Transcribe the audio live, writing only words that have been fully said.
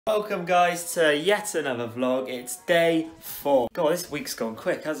Welcome guys to yet another vlog. It's day 4. God, this week's gone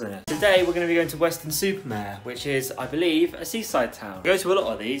quick, hasn't it? Today we're going to be going to Weston-Super-Mare, which is, I believe, a seaside town. We go to a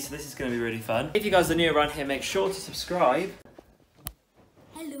lot of these, so this is going to be really fun. If you guys are new around here, make sure to subscribe.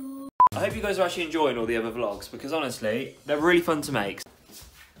 Hello. I hope you guys are actually enjoying all the other vlogs, because honestly, they're really fun to make.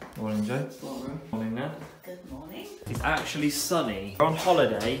 Morning, Joe. Morning. Morning, Nat. Good morning. It's actually sunny. We're on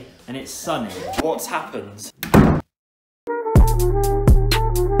holiday, and it's sunny. What's happened?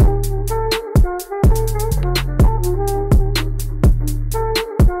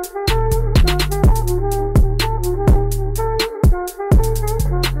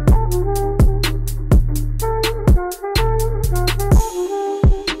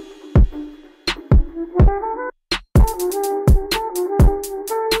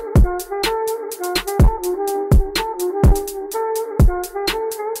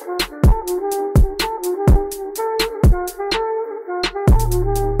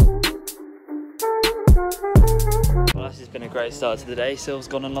 Well, this has been a great start to the day. Syl's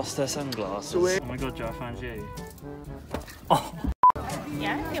gone and lost her sunglasses. Oh my god, Joe, I found you. Oh.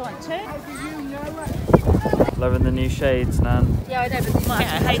 Yeah, if you want to. Loving the new shades, Nan. Yeah, I know, but I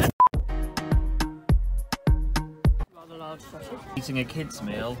hate it. Rather large sausage. Eating a kid's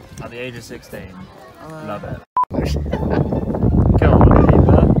meal at the age of 16. Love it. Go on,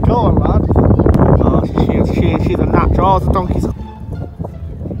 Ava. Go on, lad. Oh, she's a natural. Oh, the donkey's.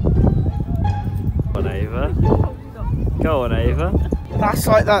 Go on, Ava. Go on, Ava. That's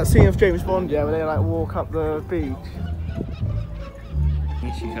like that scene of James Bond, yeah, where they like walk up the beach.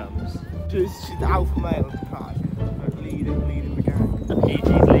 Here she comes. She's the alpha male of the pack, like leading the gang. He's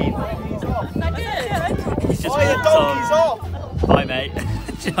leaving. He's off. I did. He's just Oh, the walked donkey's on. off. Bye, mate.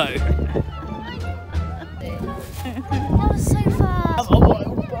 Joe. That was so fast.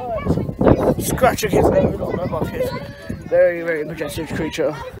 Scratch a kid's nose on my bucket. Very, very majestic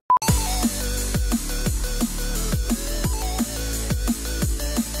creature.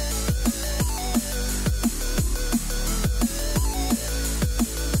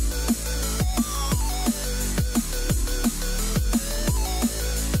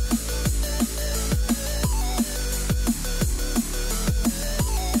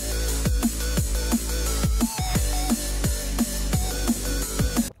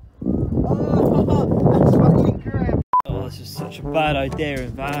 Oh, this is such a bad idea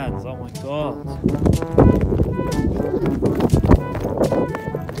in vans. Oh my god.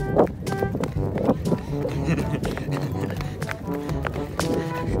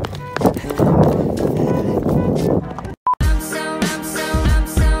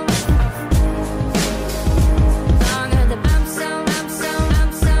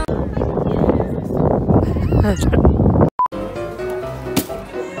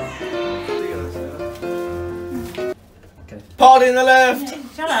 Party in the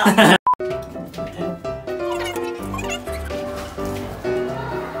left. Shut up.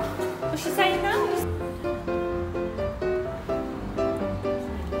 What's she saying now?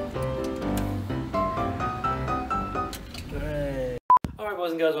 Alright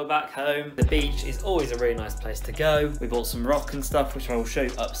boys and girls, we're back home. The beach is always a really nice place to go. We bought some rock and stuff, which I will show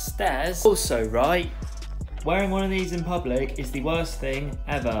you upstairs. Also, right, wearing one of these in public is the worst thing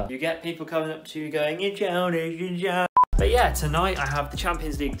ever. You get people coming up to you going, "You're childish, you're childish." But yeah, tonight I have the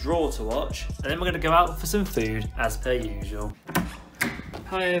Champions League draw to watch, and then we're going to go out for some food, as per usual.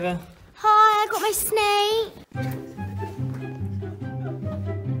 Hi, Ava. Hi, I got my snake.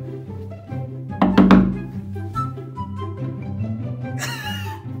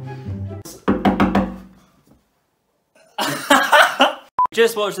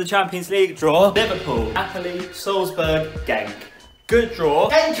 Just watched the Champions League draw. Liverpool, Napoli, Salzburg, Genk. Good draw.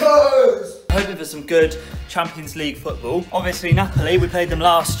 Genkos! Hoping for some good Champions League football. Obviously Napoli, we played them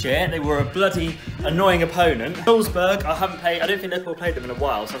last year. They were a bloody annoying opponent. Salzburg, I don't think Liverpool played them in a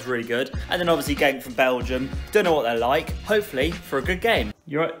while, so that's really good. And then obviously Genk from Belgium. Don't know what they're like. Hopefully for a good game.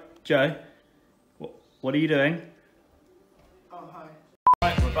 You're right, Joe? What are you doing? Oh, hi.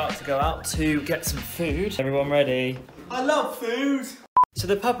 Right, we're about to go out to get some food. Everyone ready? I love food. So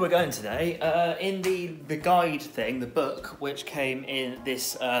the pub we're going today, in the guide thing, the book, which came in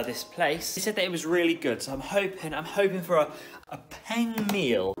this this place, they said that it was really good. So I'm hoping for a peng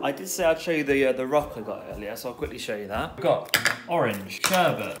meal. I did say I'd show you the rock I got earlier, so I'll quickly show you that. We've got orange,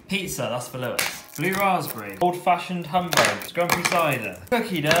 sherbet, pizza, that's for Lewis, blue raspberry, old-fashioned humbug, scrumpy cider,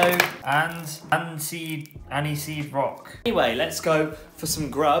 cookie dough, and aniseed rock. Anyway, let's go for some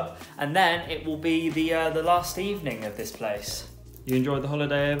grub, and then it will be the last evening of this place. You enjoyed the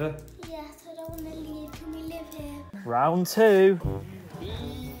holiday, Ava? Yes, I don't want to leave. Can we live here? Round 2.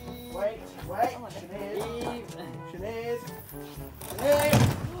 Wait, Sinead.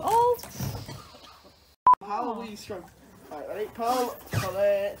 Squeeze strong. Right, ready? Pull. Pull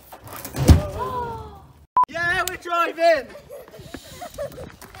it. Yeah, we're driving!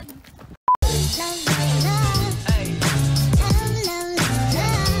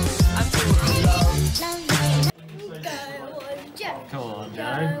 Come on,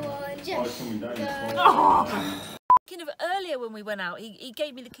 Joe. Thinking of earlier when we went out, he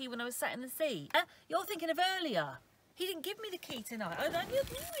gave me the key when I was sat in the seat. You're thinking of earlier. He didn't give me the key tonight. I knew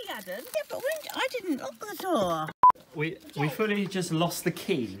he hadn't. Yeah, but I didn't lock the door. We fully just lost the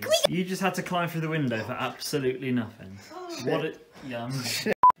keys. You just had to climb through the window for absolutely nothing. What a yum.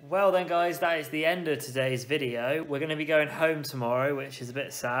 Well then guys, that is the end of today's video. We're going to be going home tomorrow, which is a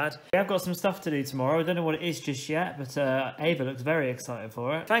bit sad. We have got some stuff to do tomorrow. I don't know what it is just yet, but Ava looks very excited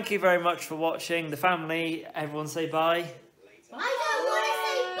for it. Thank you very much for watching. The family, everyone say bye. I don't want to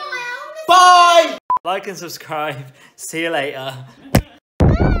say bye. Bye! Like and subscribe. See you later.